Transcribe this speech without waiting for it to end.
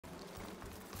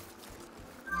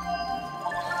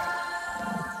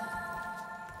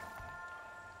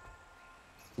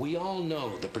We all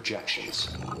know the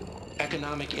projections.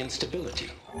 Economic instability,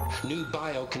 new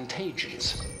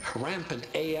biocontagions, rampant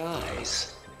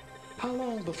AIs. How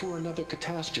long before another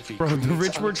catastrophe? Bro, the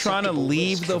rich were trying to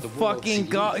leave the fucking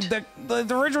god.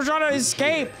 The rich were trying to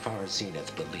escape. Far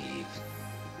Zenith believe,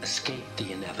 escape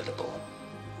the inevitable,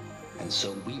 and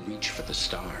so we reach for the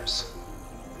stars.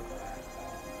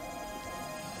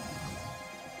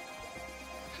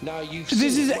 Now this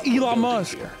is Elon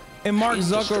Musk and Mark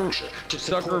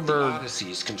Zuckerberg. The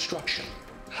Odyssey's construction,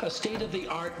 a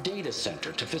state-of-the-art data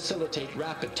center to facilitate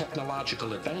rapid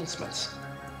technological advancements.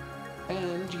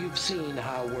 And you've seen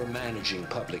how we're managing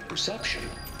public perception.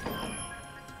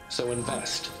 So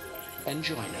invest and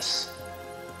join us.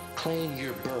 Claim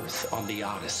your berth on the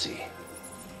Odyssey.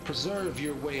 Preserve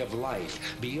your way of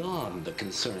life beyond the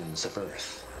concerns of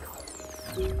Earth.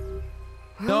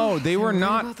 No, they were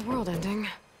not. About the world ending.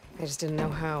 I just didn't know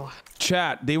how.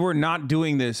 Chat, they were not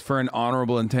doing this for an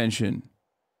honorable intention.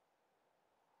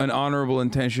 An honorable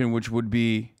intention which would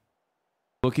be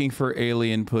looking for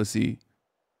alien pussy.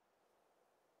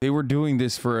 They were doing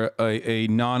this for a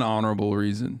non-honorable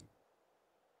reason,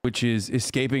 which is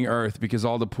escaping Earth because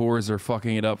all the poors are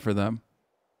fucking it up for them.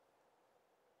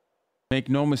 Make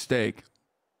no mistake.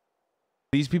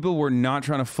 These people were not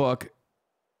trying to fuck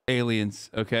aliens,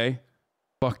 okay?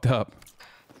 Fucked up.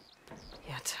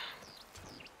 Yet.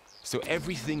 So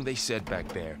everything they said back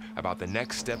there about the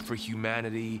next step for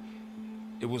humanity,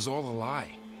 it was all a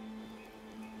lie.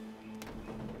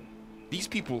 These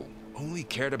people only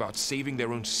cared about saving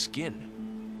their own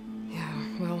skin. Yeah,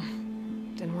 well,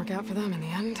 didn't work out for them in the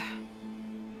end.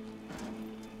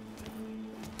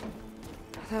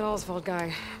 That Oswald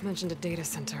guy mentioned a data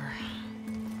center.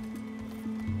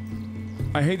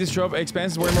 I hate this trope.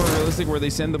 Expanse is way more realistic where they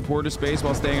send the poor to space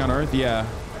while staying on Earth. Yeah.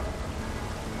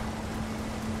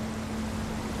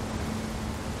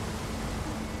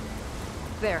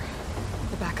 There.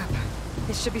 The backup.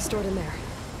 It should be stored in there.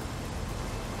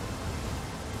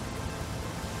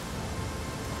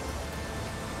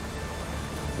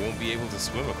 Won't be able to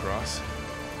swim across.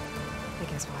 I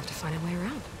guess we'll have to find a way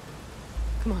around.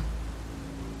 Come on.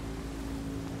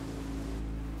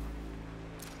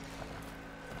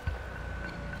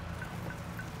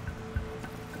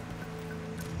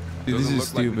 Dude, this is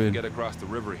stupid. Like we can get across the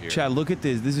river here. Chad, look at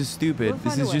this. This is stupid.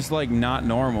 This is just like not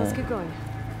normal. Let's keep going.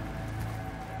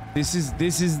 This is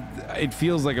it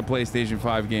feels like a PlayStation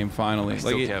 5 game finally. I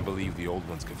still can't believe the old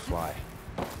ones could fly.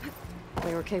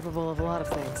 They were capable of a lot of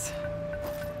things.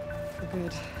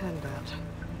 Good and bad.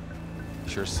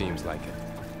 Sure seems like it.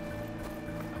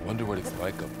 I wonder what it's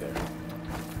like up there,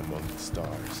 among the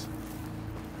stars.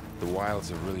 The wilds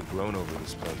have really grown over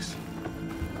this place.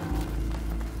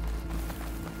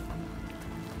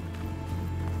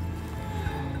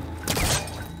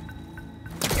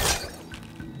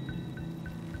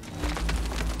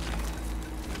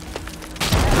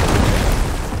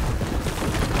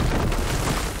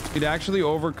 It actually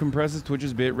over compresses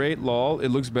Twitch's bitrate. Lol. It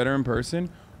looks better in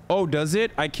person. Oh, does it?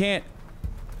 I can't,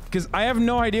 because I have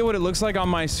no idea what it looks like on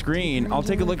my screen. I'll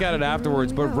take a look at it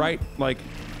afterwards. But like,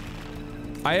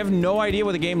 I have no idea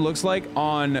what the game looks like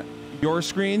on your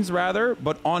screens, rather.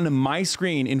 But on my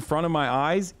screen, in front of my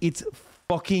eyes, it's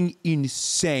fucking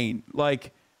insane.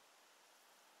 Like,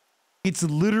 it's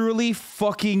literally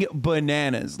fucking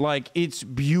bananas. Like, it's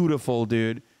beautiful,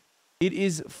 dude. It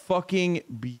is fucking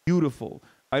beautiful.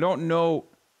 I don't know.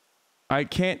 I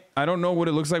don't know what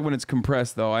it looks like when it's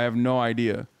compressed, though. I have no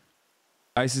idea.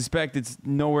 I suspect it's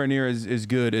nowhere near as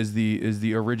good as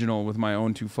the original with my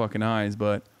own two fucking eyes,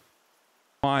 but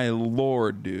my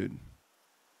lord, dude.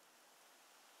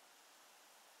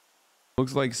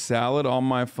 Looks like salad on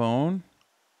my phone.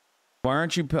 Why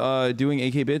aren't you doing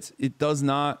 8K bits? It does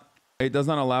not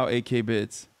allow 8K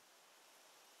bits.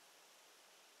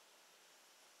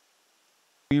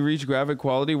 We reach graphic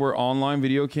quality where online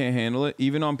video can't handle it.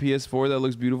 Even on PS4, that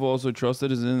looks beautiful. Also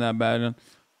trusted isn't that bad.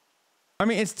 I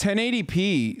mean, it's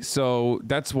 1080p, so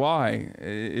that's why.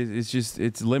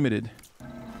 It's limited.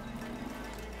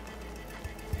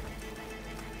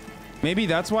 Maybe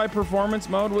that's why performance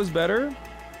mode was better.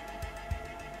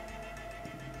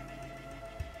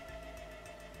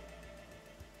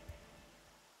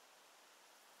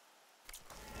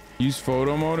 Use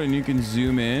photo mode and you can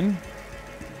zoom in.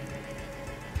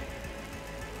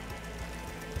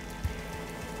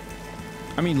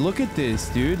 I mean, look at this,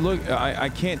 dude. Look, I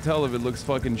can't tell if it looks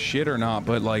fucking shit or not,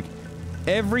 but like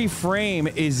every frame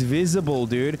is visible,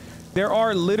 dude. There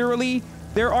are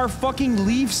fucking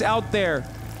leaves out there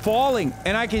falling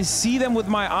and I can see them with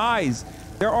my eyes.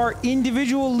 There are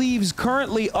individual leaves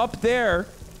currently up there.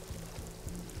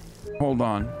 Hold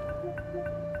on.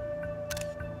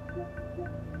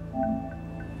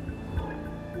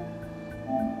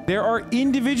 There are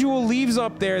individual leaves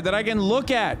up there that I can look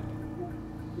at.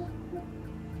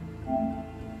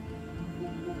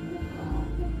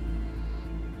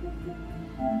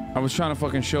 I was trying to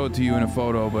fucking show it to you in a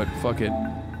photo, but fuck it.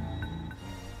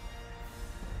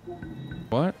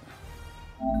 What?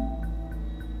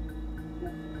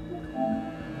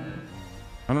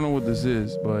 I don't know what this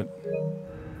is, but...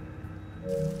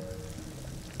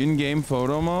 In-game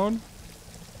photo mode?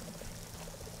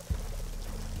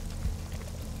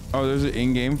 Oh, there's an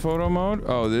in-game photo mode?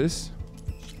 Oh, this?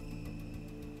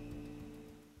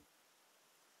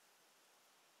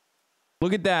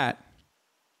 Look at that.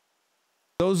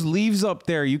 Those leaves up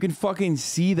there, you can fucking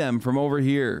see them from over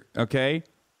here, okay?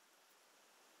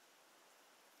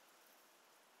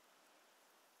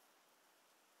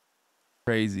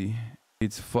 Crazy.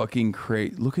 It's fucking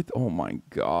crazy. Look at, oh my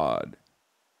God.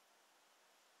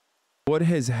 What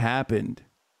has happened?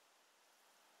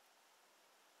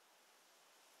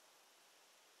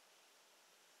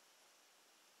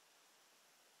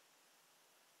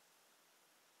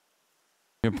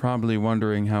 You're probably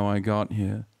wondering how I got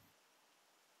here.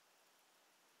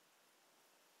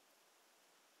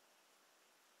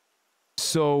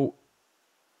 So,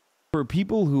 for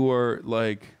people who are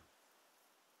like,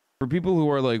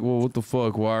 well, what the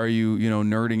fuck? Why are you, you know,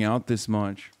 nerding out this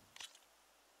much?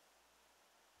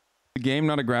 The game,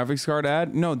 not a graphics card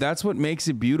ad? No, that's what makes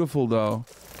it beautiful, though.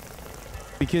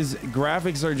 Because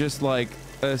graphics are just like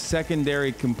a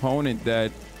secondary component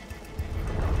that...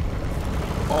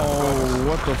 Oh,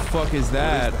 what the fuck is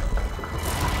that?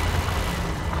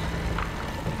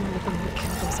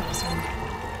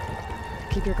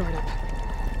 Keep your guard up.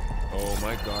 Oh,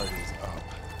 my guard is up.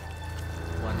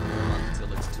 One more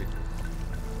until it's ticked.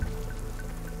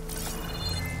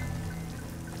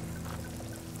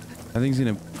 I think he's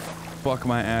gonna fuck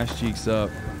my ass cheeks up.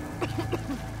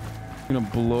 Gonna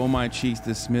blow my cheeks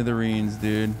to smithereens,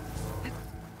 dude.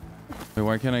 Wait,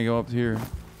 why can't I go up here?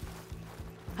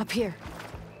 Up here.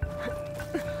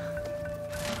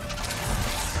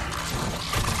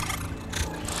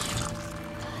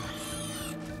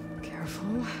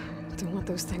 Careful. Don't want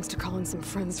those things to call in some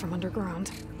friends from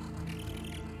underground.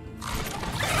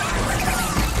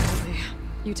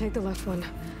 You take the left one.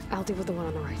 I'll deal with the one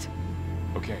on the right.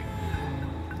 Okay.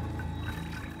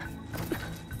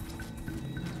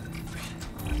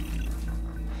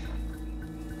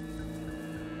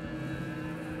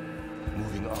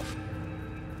 Moving up.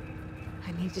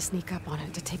 I need to sneak up on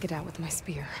it to take it out with my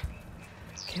spear.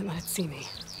 Can't let it see me.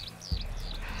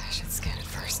 I should scan it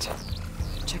first.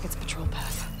 Check its patrol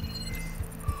path.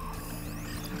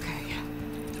 Okay,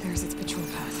 there's its patrol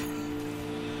path.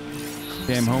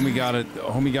 Damn, homie got it.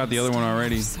 Homie got the other one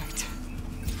already.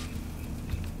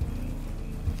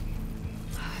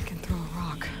 I can throw a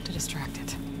rock to distract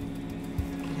it.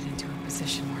 Get it into a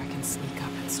position where I can sneak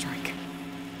up and strike.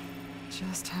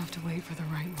 Just have to wait for the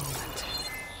right moment.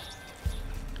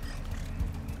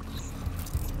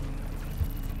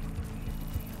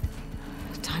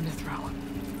 Time to throw.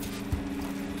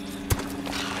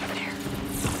 There.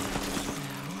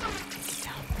 Now, take it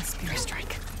down with a spear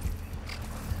strike.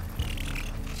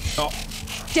 Oh.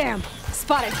 Damn!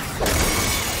 Spotted!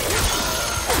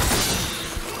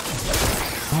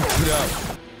 Oh, get up.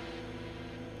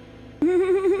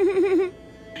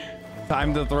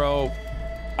 Time to throw.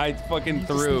 I fucking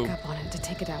threw. Sneak up on it to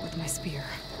take it out with my spear.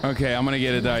 Okay, I'm gonna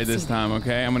get it right this time,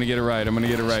 okay? I'm gonna get it right. I'm gonna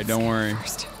get it right. Don't worry.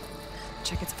 First,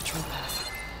 check its patrol path.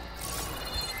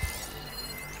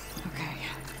 Okay,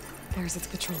 there's its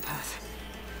patrol path.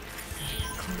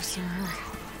 Closer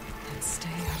and stay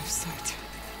out of sight.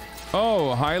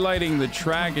 Oh, highlighting the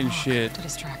track and shit. To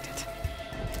distract it.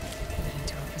 Get it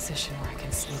into a position where I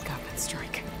can sneak up and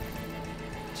strike.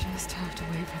 Just have to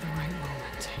wait for the right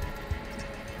moment.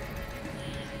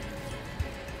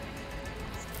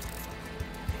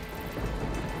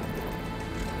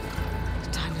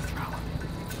 Time to throw.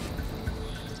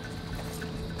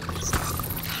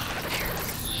 There.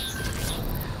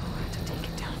 Now to take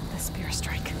it down with a spear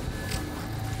strike.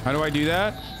 How do I do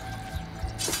that?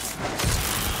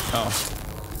 Oh,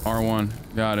 R1.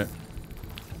 Got it.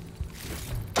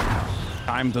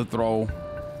 Time to throw.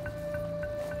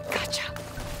 Gotcha.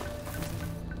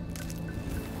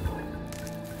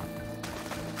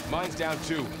 Mine's down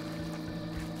too.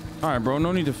 All right, bro.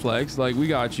 No need to flex. Like, we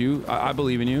got you. I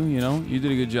believe in you. You know, you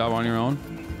did a good job on your own.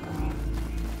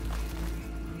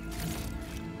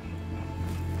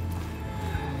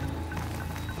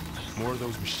 More of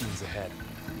those machines ahead.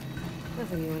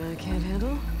 Nothing you and I can't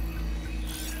handle.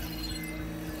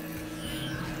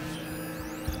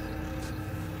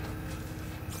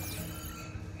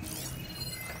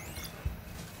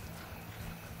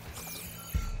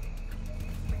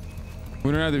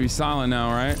 We don't have to be silent now,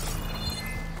 right?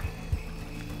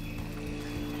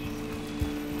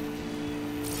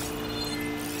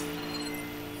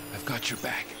 I've got your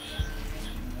back.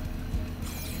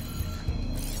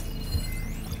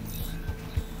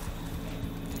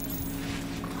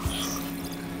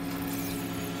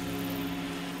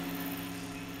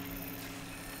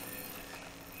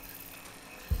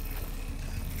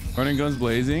 Running guns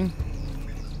blazing?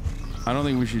 I don't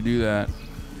think we should do that.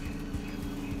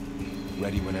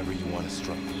 Ready whenever you want to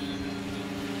strike.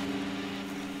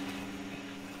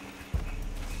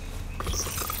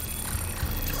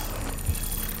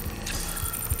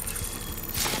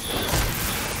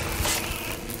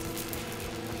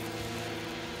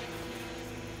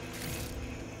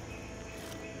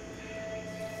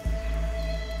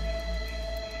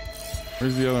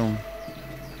 Where's the other one?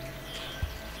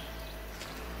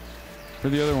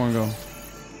 Where'd the other one go?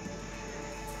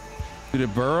 Did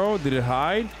it burrow? Did it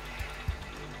hide?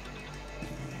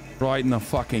 Right in the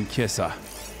fucking kisser.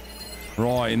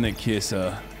 Right in the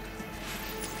kisser.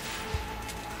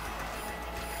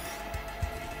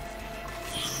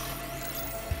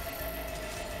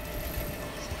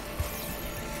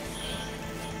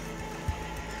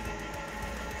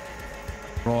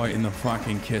 Right in the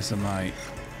fucking kisser, mate.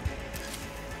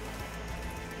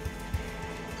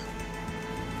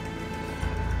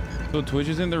 So Twitch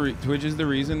is the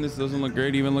reason this doesn't look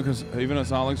great. Even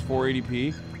Asonic's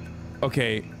 480p.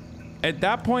 Okay, at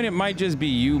that point it might just be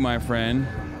you, my friend.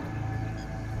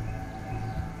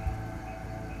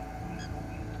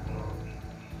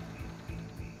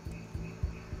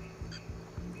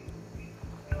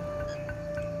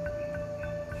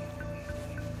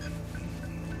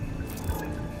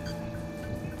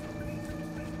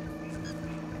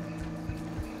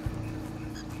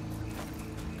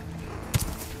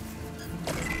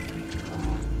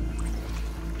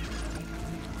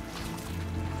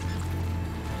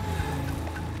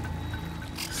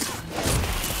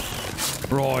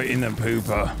 Right in the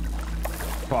pooper.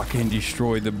 Fucking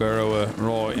destroyed the burrower.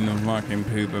 Right in the fucking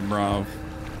pooper, bro.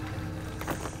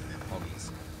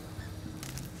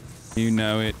 You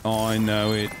know it. I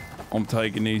know it. I'm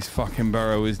taking these fucking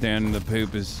burrowers down to the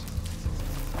poopers.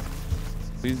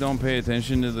 Please don't pay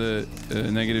attention to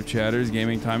the negative chatters.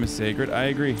 Gaming time is sacred. I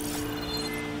agree.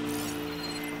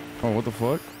 Oh, what the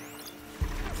fuck?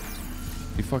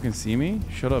 You fucking see me?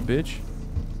 Shut up, bitch.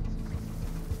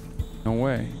 No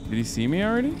way. Did he see me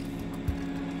already?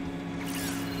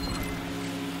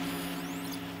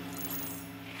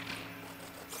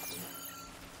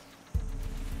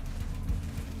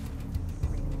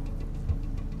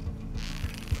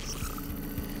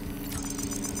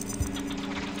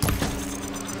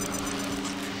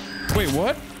 Wait,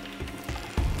 what?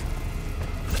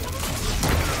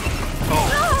 Oh,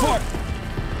 fuck!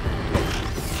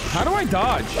 How do I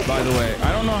dodge, by the way?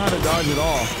 I don't know how to dodge at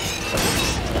all.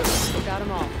 Got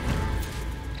them all.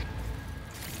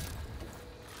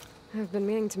 I've been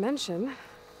meaning to mention,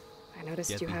 I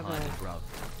noticed you have a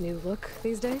new look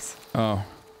these days. Oh.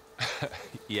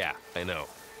 Yeah, I know.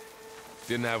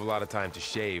 Didn't have a lot of time to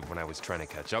shave when I was trying to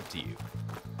catch up to you.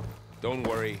 Don't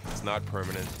worry, it's not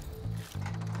permanent.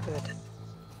 Good.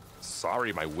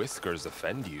 Sorry my whiskers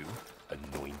offend you,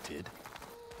 anointed.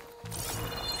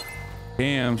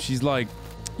 Damn, she's like,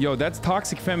 yo, that's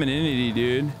toxic femininity,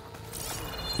 dude.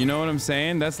 You know what I'm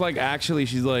saying? That's like, actually,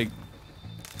 she's like,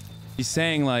 she's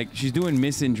saying like, she's doing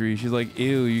misinjury. She's like,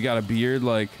 ew, you got a beard?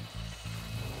 Like,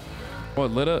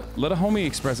 what? Let a homie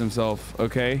express himself,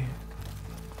 okay?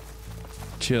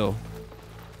 Chill.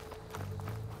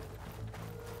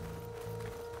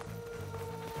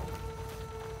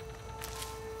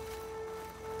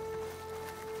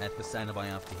 At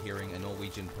Hasanabi, after hearing a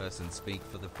Norwegian person speak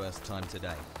for the first time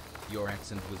today, your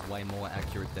accent was way more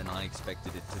accurate than I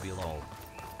expected it to be, lol.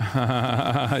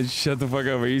 Shut the fuck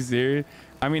up. Are you serious?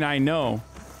 I mean, I know.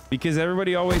 Because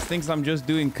everybody always thinks I'm just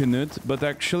doing Knut, but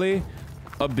actually,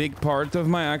 a big part of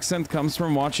my accent comes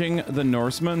from watching The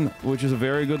Norseman, which is a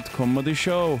very good comedy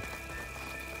show.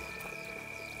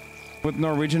 With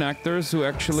Norwegian actors who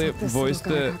actually voice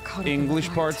the English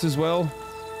parts as well.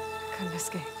 Couldn't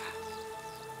escape.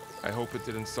 I hope it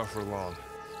didn't suffer long.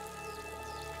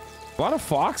 A lot of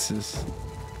foxes.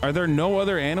 Are there no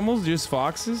other animals, just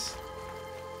foxes?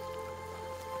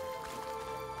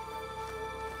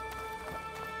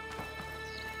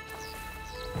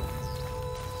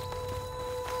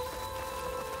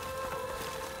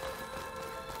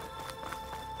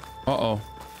 Uh-oh.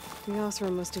 The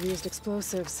Osram must have used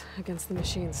explosives against the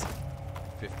machines.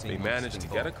 They managed to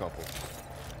get a couple.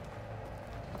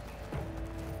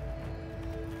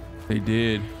 They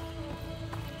did.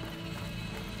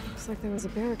 Looks like there was a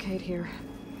barricade here.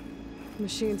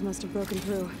 Machines must have broken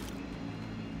through.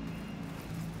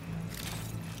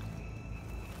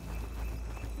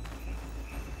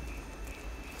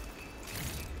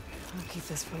 I'll keep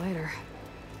this for later.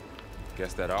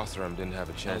 Guess that Oseram didn't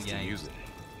have a chance to use it.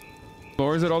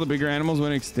 Or is it all the bigger animals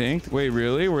went extinct? Wait,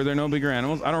 really? Were there no bigger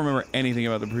animals? I don't remember anything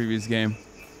about the previous game.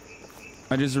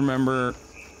 I just remember...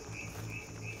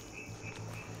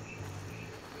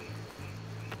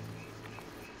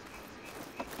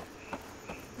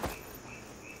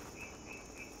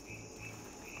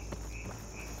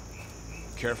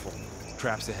 Careful.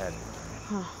 Traps ahead.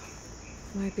 Huh.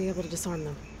 Might be able to disarm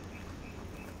them.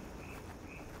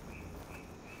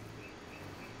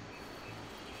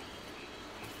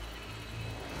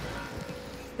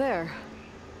 There.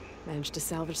 Managed to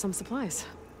salvage some supplies.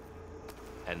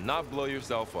 And not blow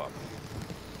yourself up.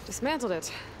 Dismantled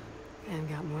it. And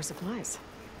got more supplies.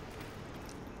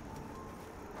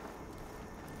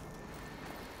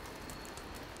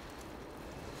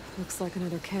 Looks like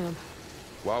another camp.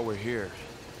 While we're here,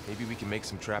 maybe we can make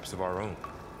some traps of our own.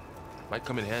 Might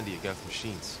come in handy against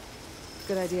machines.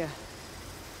 Good idea.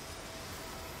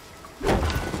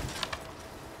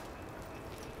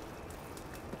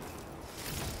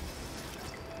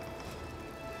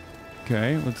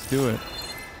 Okay, let's do it.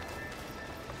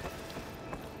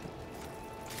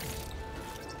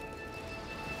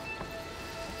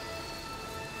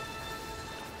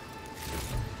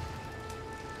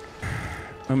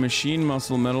 A machine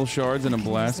muscle, metal shards, and a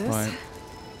blast pipe.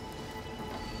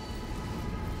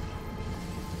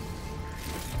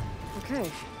 Okay.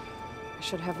 I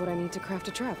should have what I need to craft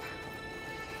a trap.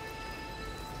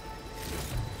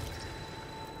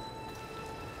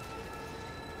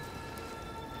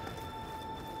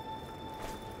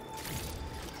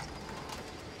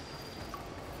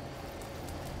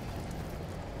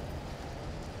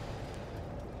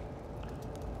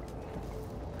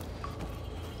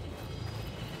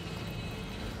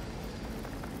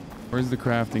 Where's the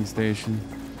crafting station?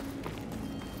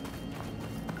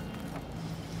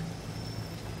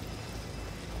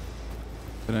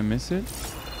 Did I miss it?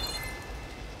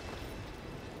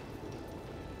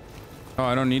 Oh,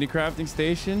 I don't need a crafting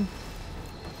station?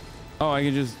 Oh, I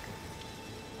can just...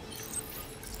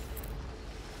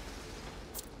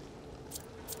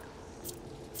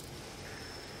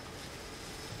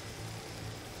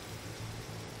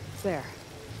 There.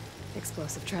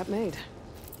 Explosive trap made.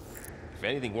 If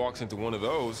anything walks into one of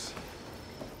those,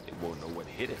 it won't know what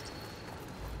hit it.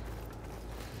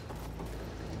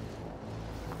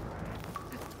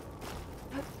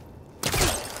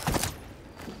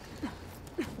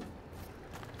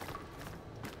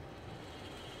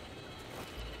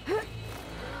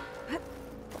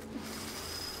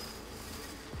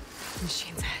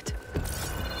 Machine's head.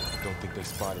 Don't think they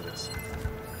spotted us.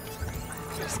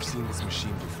 I've seen this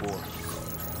machine before.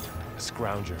 A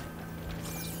scrounger.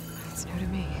 It's new to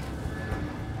me.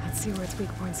 Let's see where its weak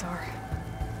points are.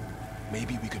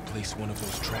 Maybe we could place one of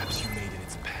those traps you made in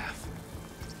its path.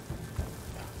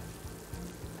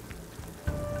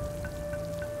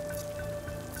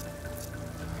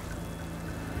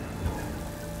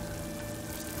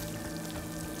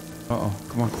 Uh-oh,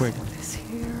 come on, quick. This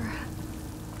here.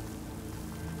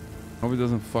 Hope it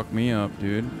doesn't fuck me up,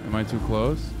 dude. Am I too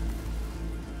close?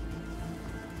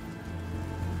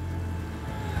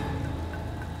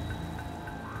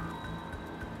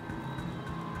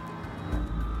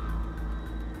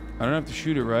 I don't have to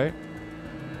shoot it, right?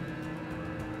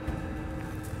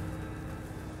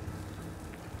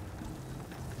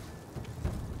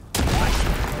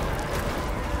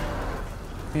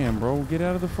 Damn, bro, get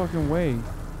out of the fucking way.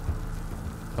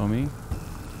 Tell me.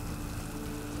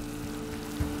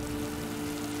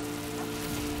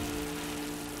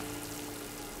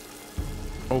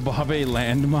 Obabe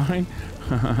landmine?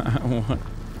 What?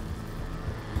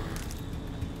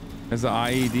 It's an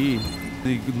IED.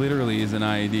 It literally is an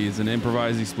IED. It's an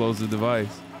improvised explosive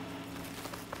device.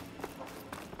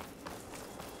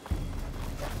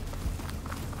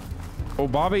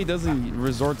 Obabe doesn't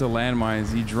resort to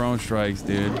landmines. He drone strikes,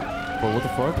 dude. But what the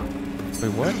fuck?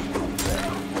 Wait, what?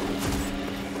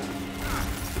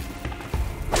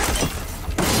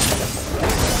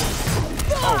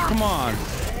 Oh, come on.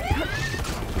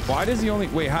 Why does he only...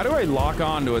 Wait, how do I lock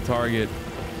on to a target?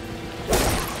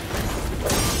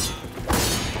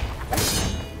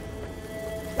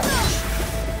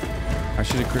 I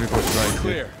should have critical strike.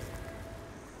 Clear.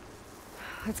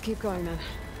 Let's keep going then.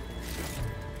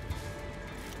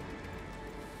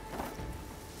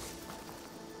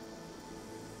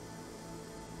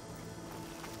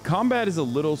 Combat is a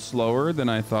little slower than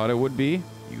I thought it would be.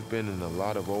 You've been in a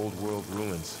lot of old world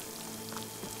ruins.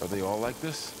 Are they all like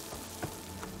this?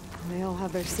 They all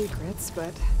have their secrets,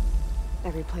 but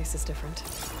every place is different.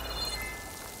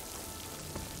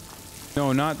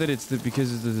 No, not that it's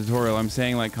because it's the tutorial. I'm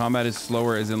saying like combat is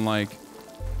slower as in like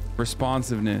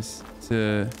responsiveness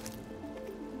to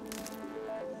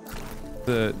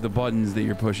the buttons that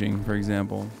you're pushing, for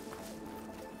example.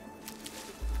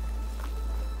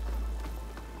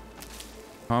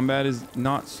 Combat is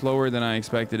not slower than I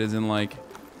expected, as in like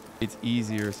it's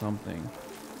easy or something.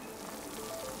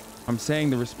 I'm saying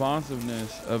the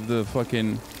responsiveness of the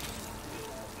fucking...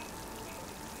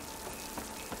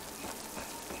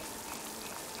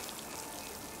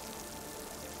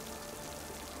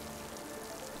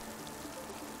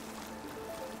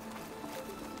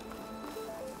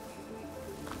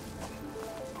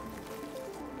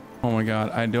 Oh my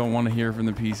god, I don't want to hear from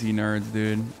the PC nerds,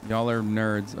 dude. Y'all are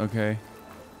nerds, okay?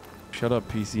 Shut up,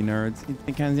 PC nerds. It's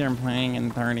because you're playing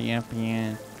in 30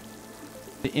 FPS.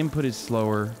 The input is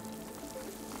slower.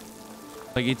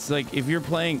 Like, it's like if you're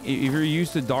playing, if you're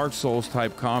used to Dark Souls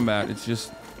type combat, it's just...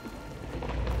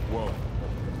 Whoa.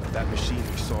 That machine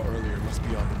we saw earlier must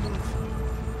be on the move.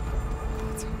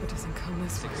 Let's hope it doesn't come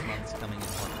this way. 6 months coming in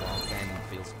hot while gaming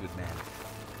feels good, man.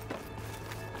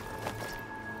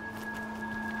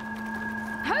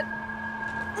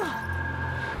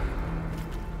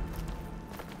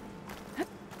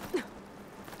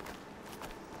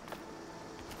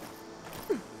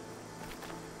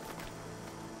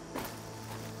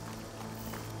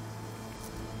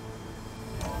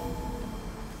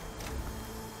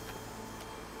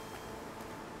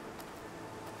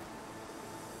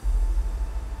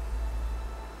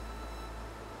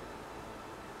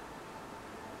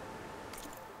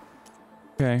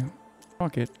 Okay,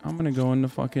 fuck it. I'm gonna go into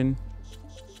fucking...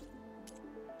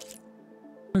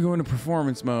 I'm gonna go into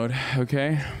performance mode,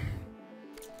 okay?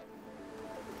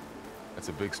 That's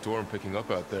a big storm picking up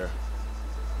out there.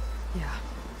 Yeah.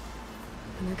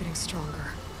 And they're getting stronger.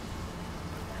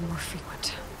 And more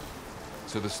frequent.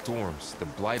 So the storms, the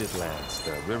blighted lands,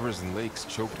 the rivers and lakes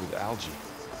choked with algae.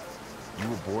 You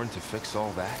were born to fix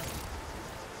all that?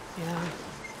 Yeah.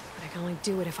 But I can only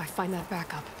do it if I find that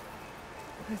backup.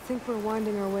 I think we're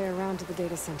winding our way around to the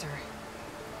data center.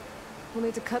 We'll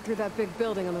need to cut through that big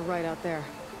building on the right out there.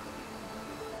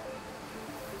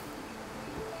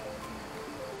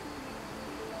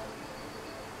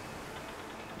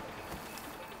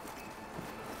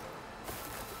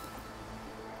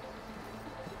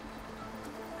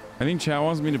 I think chat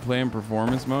wants me to play in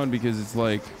performance mode because it's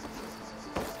like...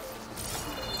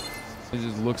 It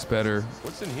just looks better.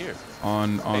 What's in here?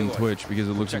 On Hey, Twitch because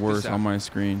it looks worse on my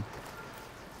screen.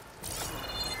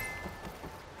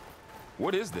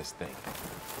 What is this thing?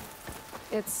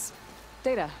 It's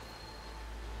data.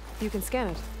 You can scan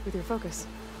it with your focus.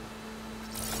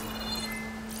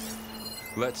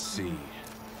 Let's see.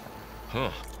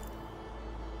 Huh.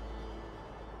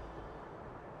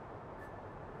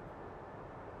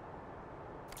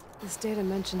 This data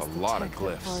mentions A the lot of tech that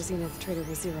glyphs. Far Zenith traded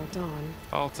with Zero Dawn.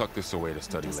 I'll tuck this away to It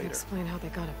study doesn't later. explain how they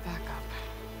got it back up.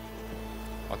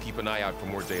 I'll keep an eye out for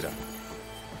more data.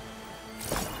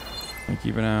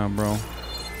 Keep an eye out, bro.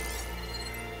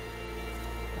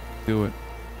 Do it.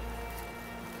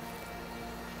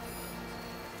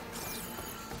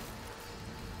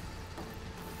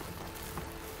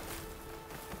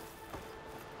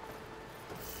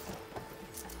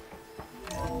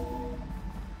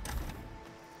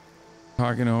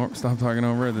 Stop talking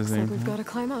over at the same Looks like we've time. got to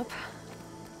climb up.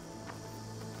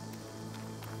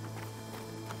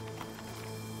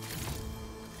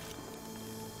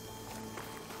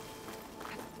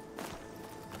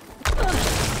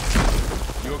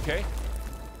 You okay?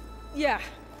 Yeah.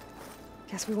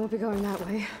 Guess we won't be going that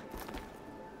way.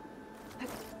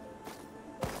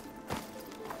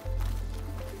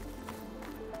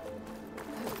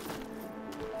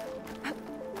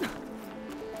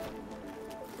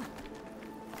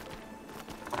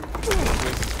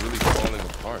 This is really falling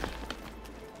apart.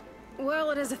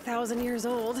 Well, it is 1,000 years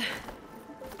old.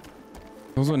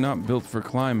 Those are not built for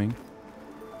climbing.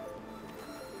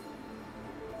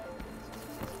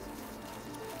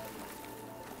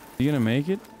 You gonna make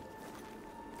it?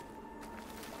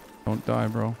 Don't die,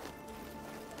 bro.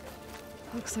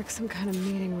 Looks like some kind of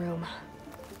meeting room.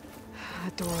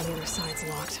 That door on the other side's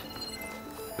locked.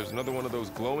 There's another one of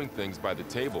those glowing things by the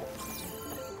table.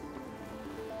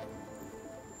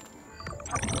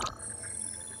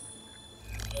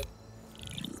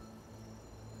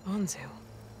 Onzu.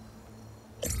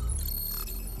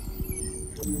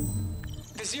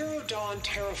 The Zero Dawn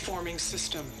terraforming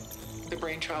system, the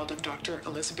brainchild of Dr.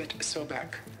 Elizabeth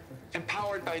Sobek.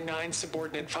 Empowered by 9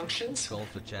 subordinate functions, Call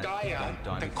for chat. Gaia, Don't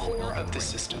die the before core of Elden the Ring.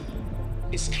 system,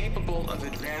 is capable of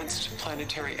advanced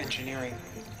planetary engineering,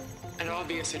 an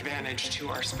obvious advantage to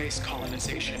our space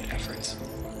colonization efforts.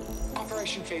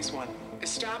 Operation Phase 1.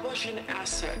 Establish an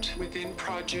asset within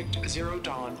Project Zero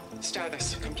Dawn.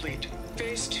 Status complete.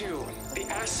 Phase 2. The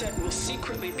asset will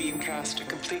secretly beamcast a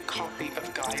complete copy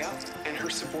of Gaia and her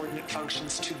subordinate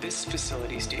functions to this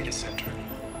facility's data center.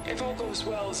 If all goes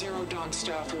well, Zero Dawn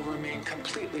staff will remain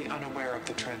completely unaware of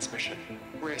the transmission.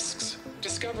 Risks.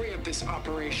 Discovery of this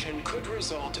operation could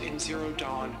result in Zero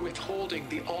Dawn withholding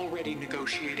the already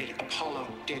negotiated Apollo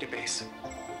database.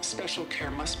 Special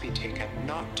care must be taken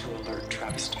not to alert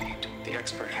Travis Tate, the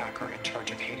expert hacker in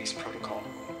charge of Hades Protocol.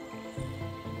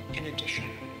 In addition,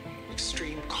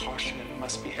 extreme caution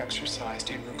must be exercised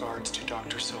in regards to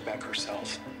Dr. Sobek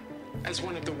herself. As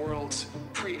one of the world's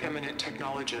preeminent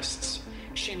technologists,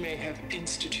 she may have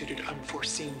instituted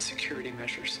unforeseen security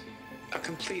measures. A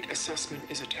complete assessment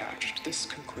is attached. This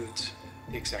concludes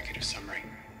the executive summary.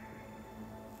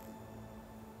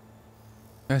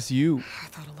 That's you. I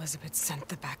thought Elizabeth sent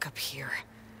the backup here,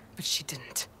 but she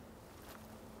didn't.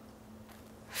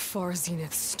 Far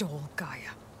Zenith stole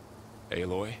Gaia.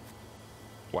 Aloy,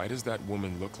 why does that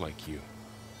woman look like you?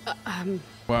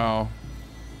 Wow.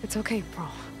 It's okay,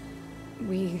 Pearl.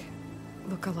 We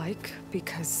look alike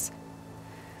because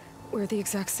we're the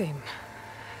exact same.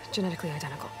 Genetically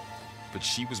identical. But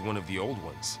she was one of the old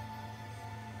ones.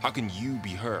 How can you be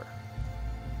her?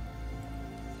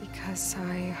 Because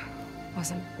I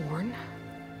wasn't born.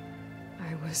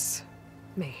 I was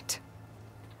made.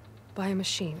 By a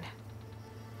machine.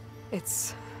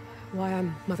 It's why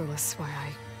I'm motherless, why I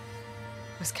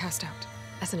was cast out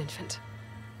as an infant.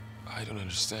 I don't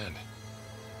understand.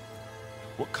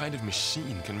 What kind of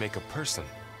machine can make a person?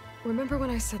 Remember when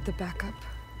I said the backup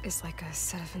is like a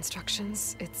set of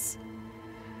instructions? It's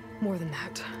more than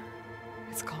that.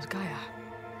 It's called Gaia.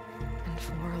 And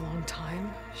for a long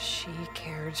time, she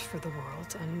cared for the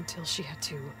world until she had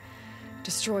to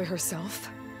destroy herself.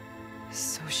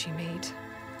 So she made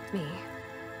me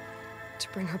to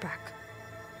bring her back.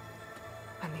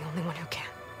 I'm the only one who can.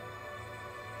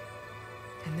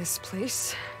 And this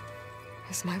place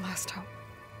is my last hope.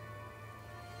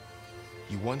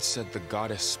 You once said the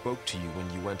goddess spoke to you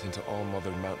when you went into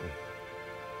All-Mother Mountain.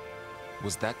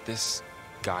 Was that this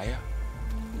Gaia?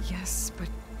 Yes, but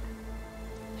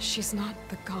she's not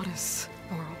the goddess,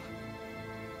 Laurel.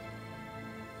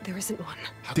 There isn't one.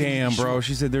 How can you be Damn, bro. sure?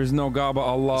 She said there's no God but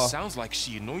Allah. It sounds like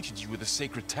she anointed you with a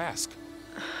sacred task.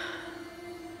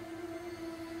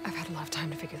 I've had a lot of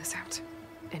time to figure this out.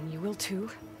 And you will too,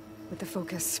 with the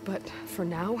focus. But for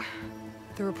now,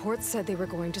 the report said they were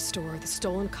going to store the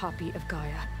stolen copy of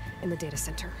Gaia in the data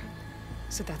center.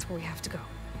 So that's where we have to go.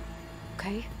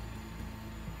 Okay?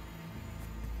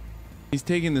 He's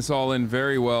taking this all in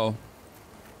very well.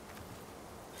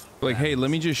 Like, hey, let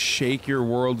me just shake your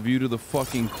worldview to the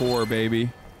fucking core,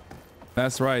 baby.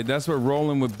 That's right. That's what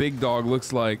rolling with Big Dog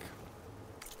looks like.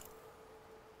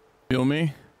 Feel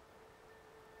me?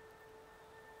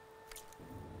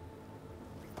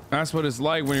 That's what it's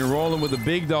like when you're rolling with a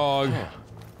big dog.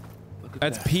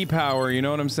 That's P-power, you know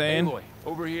what I'm saying? Aloy,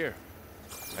 over here.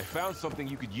 I found something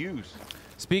you could use.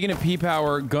 Speaking of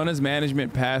P-power, Gunna's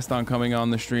management passed on coming on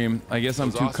the stream. I guess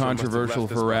I'm Those too Austrians must have controversial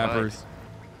left us for behind. rappers.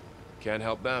 Can't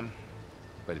help them,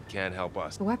 but it can help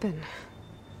us. A weapon.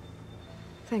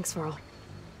 Thanks, Varl.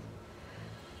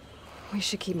 We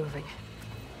should keep moving.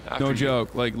 After No you.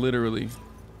 joke, like literally.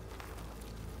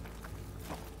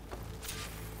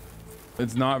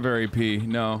 It's not very P,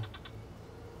 no.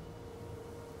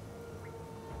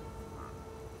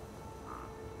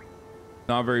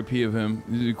 Not very P of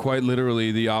him. Quite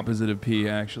literally the opposite of P,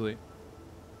 actually.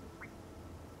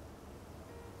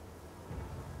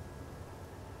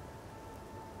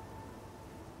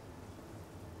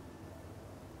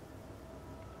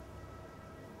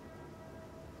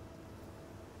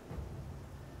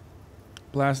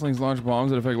 Blastlings launch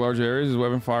bombs that affect large areas. His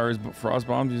weapon fires frost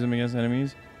bombs. Use them against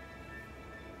enemies.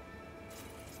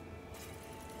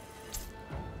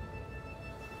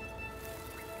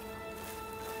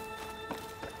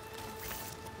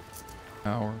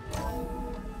 Power.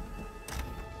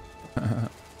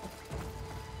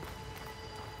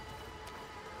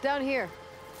 Down here.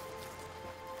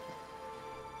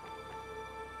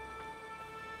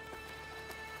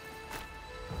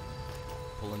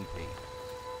 Pull and P.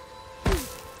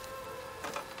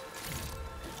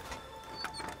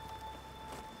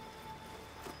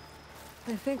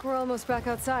 I think we're almost back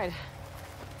outside.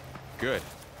 Good.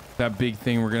 That big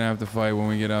thing we're gonna have to fight when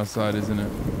we get outside, isn't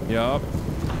it? Yup.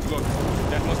 Look,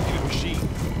 that must be the machine.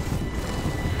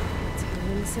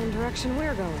 same direction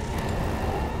we're going.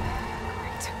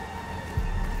 Great.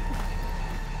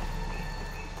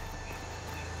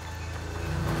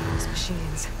 Those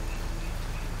machines.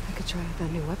 I could try out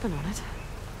that new weapon on it.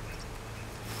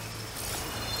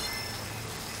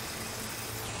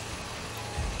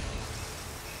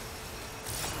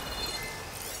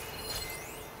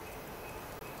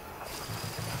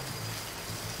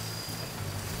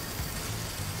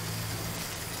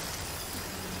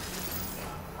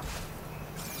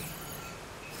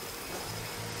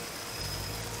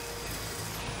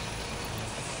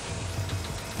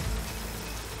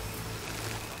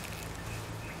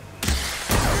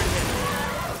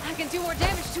 Do more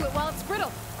damage to it while it's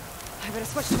brittle. I better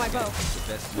switch to my bow. The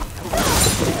best you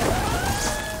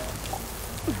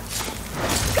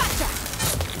Gotcha!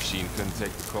 Machine couldn't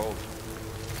take the cold.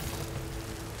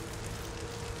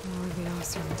 More of the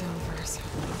Ossern Delvers.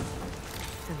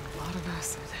 And a lot of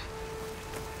acid.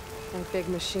 That big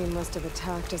machine must have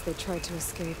attacked as they tried to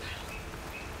escape.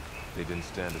 They didn't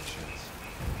stand a chance.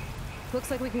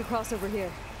 Looks like we can cross over here.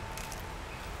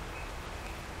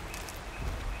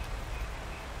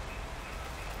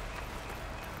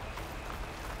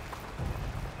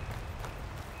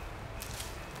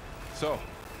 So,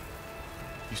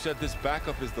 you said this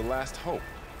backup is the last hope.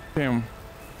 Damn.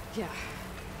 Yeah.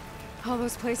 All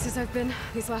those places I've been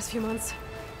these last few months,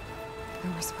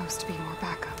 there were supposed to be more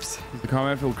backups. The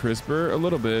combat feel crisper a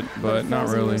little bit, but not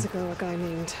 1,000 really. years ago, a guy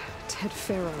named Ted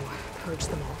Farrow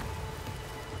purged them all.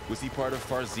 Was he part of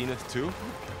Far Zenith too?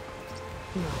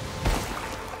 No.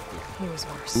 He was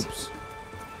worse. Oops.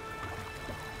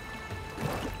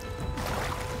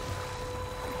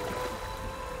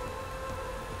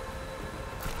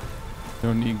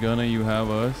 Don't need Gunna, you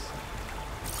have us.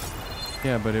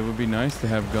 Yeah, but it would be nice to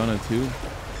have Gunna too.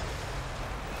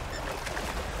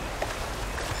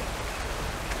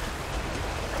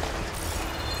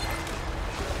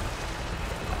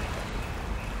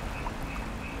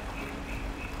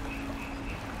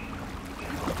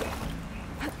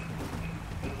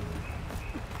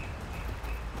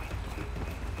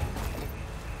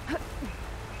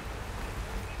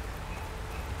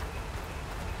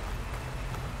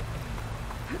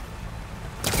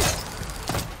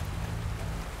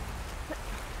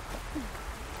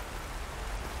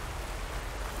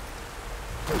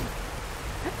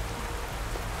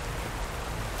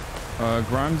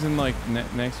 Grimes in like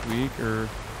next week or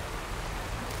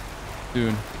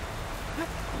soon.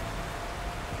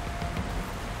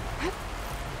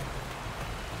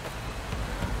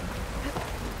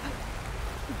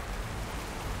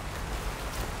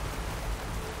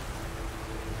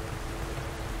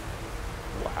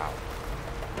 Wow.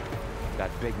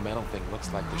 That big metal thing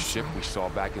looks like the ship we saw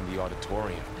back in the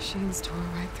auditorium. Machines tore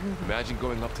right through them. Imagine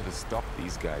going up to the stop.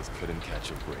 These guys couldn't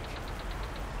catch a break.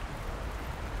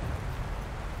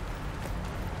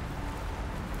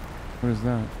 What is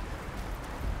that?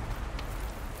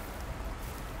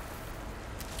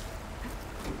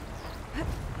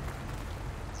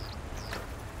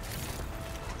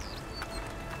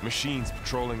 Machines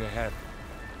patrolling ahead.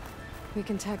 We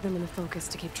can tag them in the focus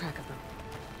to keep track of them.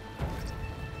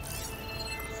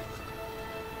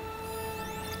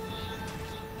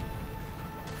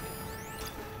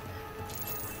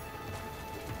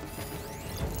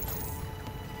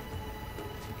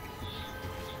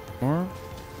 More?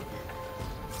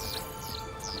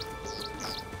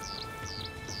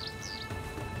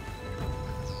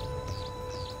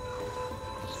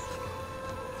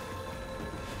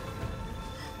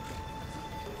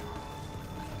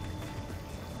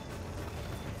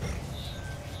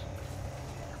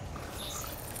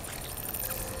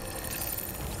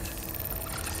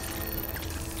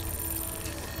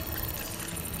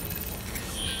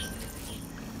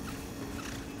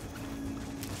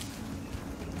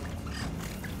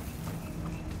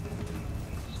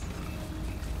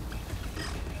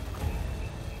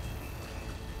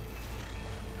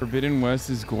 Forbidden West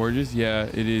is gorgeous. Yeah,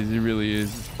 it is. It really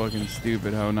is. It's fucking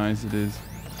stupid how nice it is.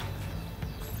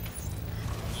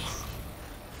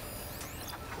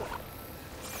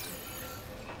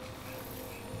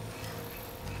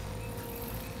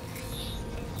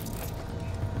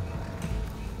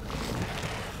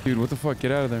 Dude, what the fuck?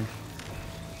 Get out of there.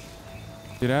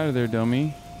 Get out of there,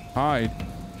 dummy. Hide.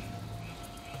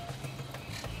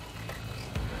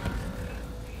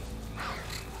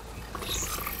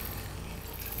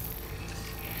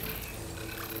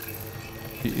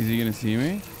 Is he gonna see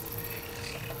me?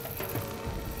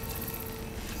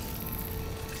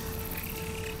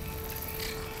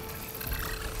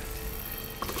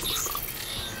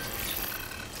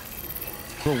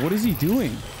 Bro, what is he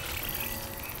doing?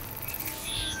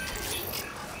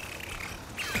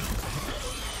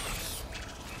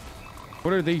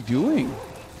 What are they doing?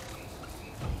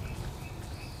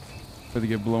 Better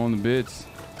get blown to bits.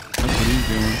 That's what he's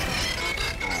doing.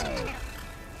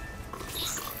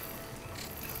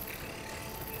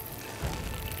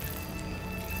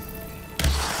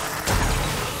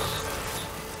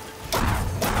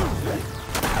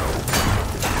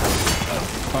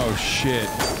 Oh shit.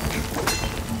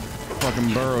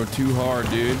 Fucking burrow too hard,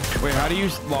 dude. Wait, how do you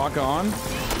lock on?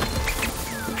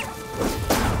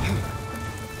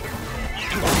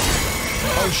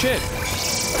 Oh shit.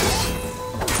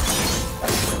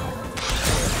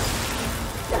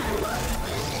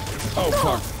 Oh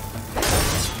fuck.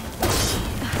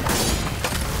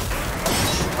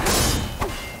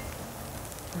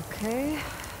 Okay,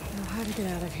 now how to get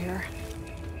out of here.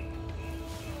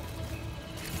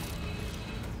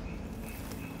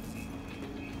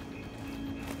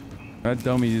 That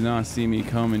dummy did not see me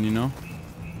coming, you know?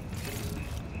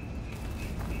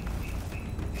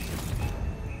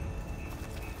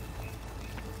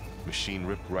 Machine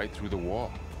ripped right through the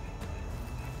wall.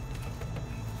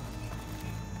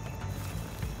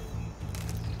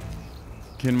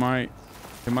 Can my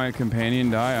companion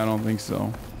die? I don't think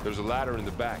so. There's a ladder in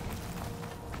the back.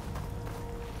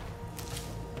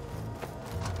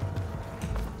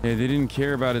 Yeah, they didn't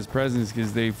care about his presence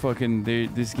because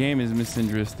this game is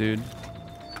misandrous, dude.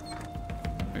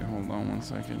 Wait, hold on 1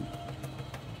 second.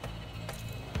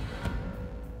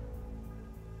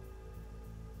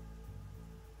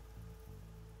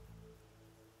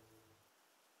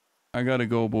 I gotta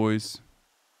go, boys.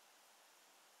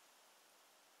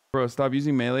 Bro, stop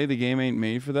using melee. The game ain't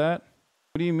made for that.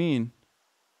 What do you mean?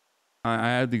 I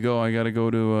had to go. I gotta go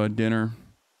to dinner.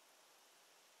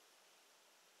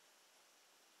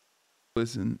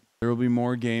 Listen, there will be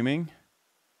more gaming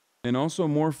and also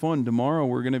more fun. Tomorrow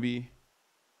we're gonna be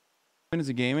minutes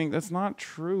of gaming. That's not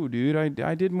true, dude.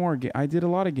 I did more. I did a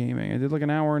lot of gaming. I did like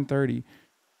an hour and 30.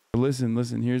 But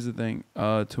listen. Here's the thing.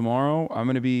 Tomorrow I'm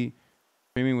gonna be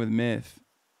streaming with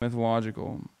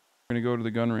Mythological. We're gonna go to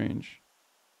the gun range,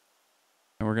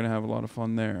 and we're gonna have a lot of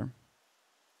fun there.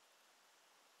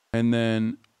 And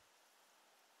then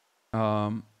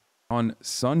on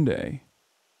Sunday,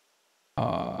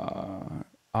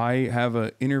 I have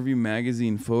a interview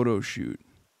magazine photo shoot.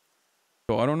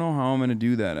 So I don't know how I'm gonna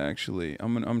do that actually.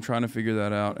 I'm trying to figure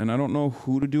that out, and I don't know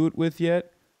who to do it with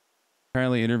yet.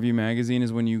 Apparently, interview magazine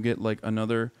is when you get like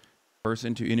another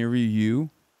person to interview you.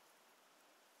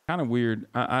 Kind of weird.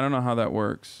 I don't know how that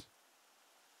works,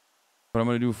 but I'm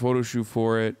gonna do a photo shoot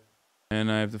for it,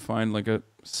 and I have to find like a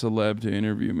celeb to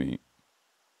interview me.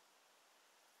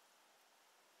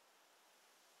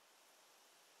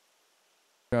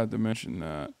 Got to mention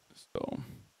that. So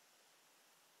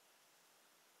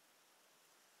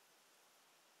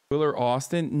Willer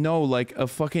Austin? No, like a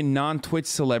fucking non-Twitch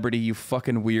celebrity, you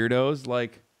fucking weirdos.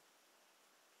 Like,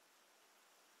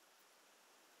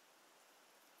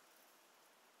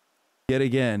 yet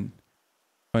again,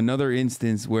 another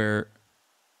instance where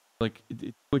like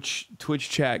Twitch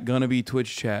chat gonna be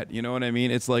Twitch chat. You know what I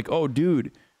mean? It's like, oh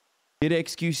dude, get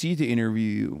XQC to interview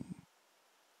you.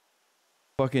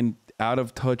 Fucking out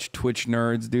of touch Twitch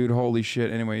nerds, dude. Holy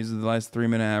shit. Anyways, this is the last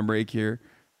 3-minute ad break here.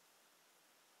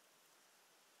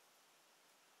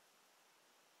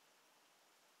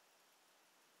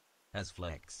 As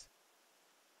flex.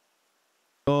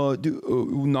 Dude,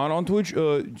 not on Twitch.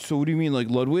 So what do you mean, like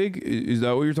Ludwig? Is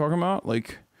that what you're talking about?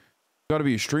 Like, gotta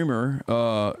be a streamer.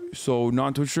 So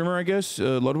non-Twitch streamer, I guess.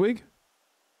 Ludwig.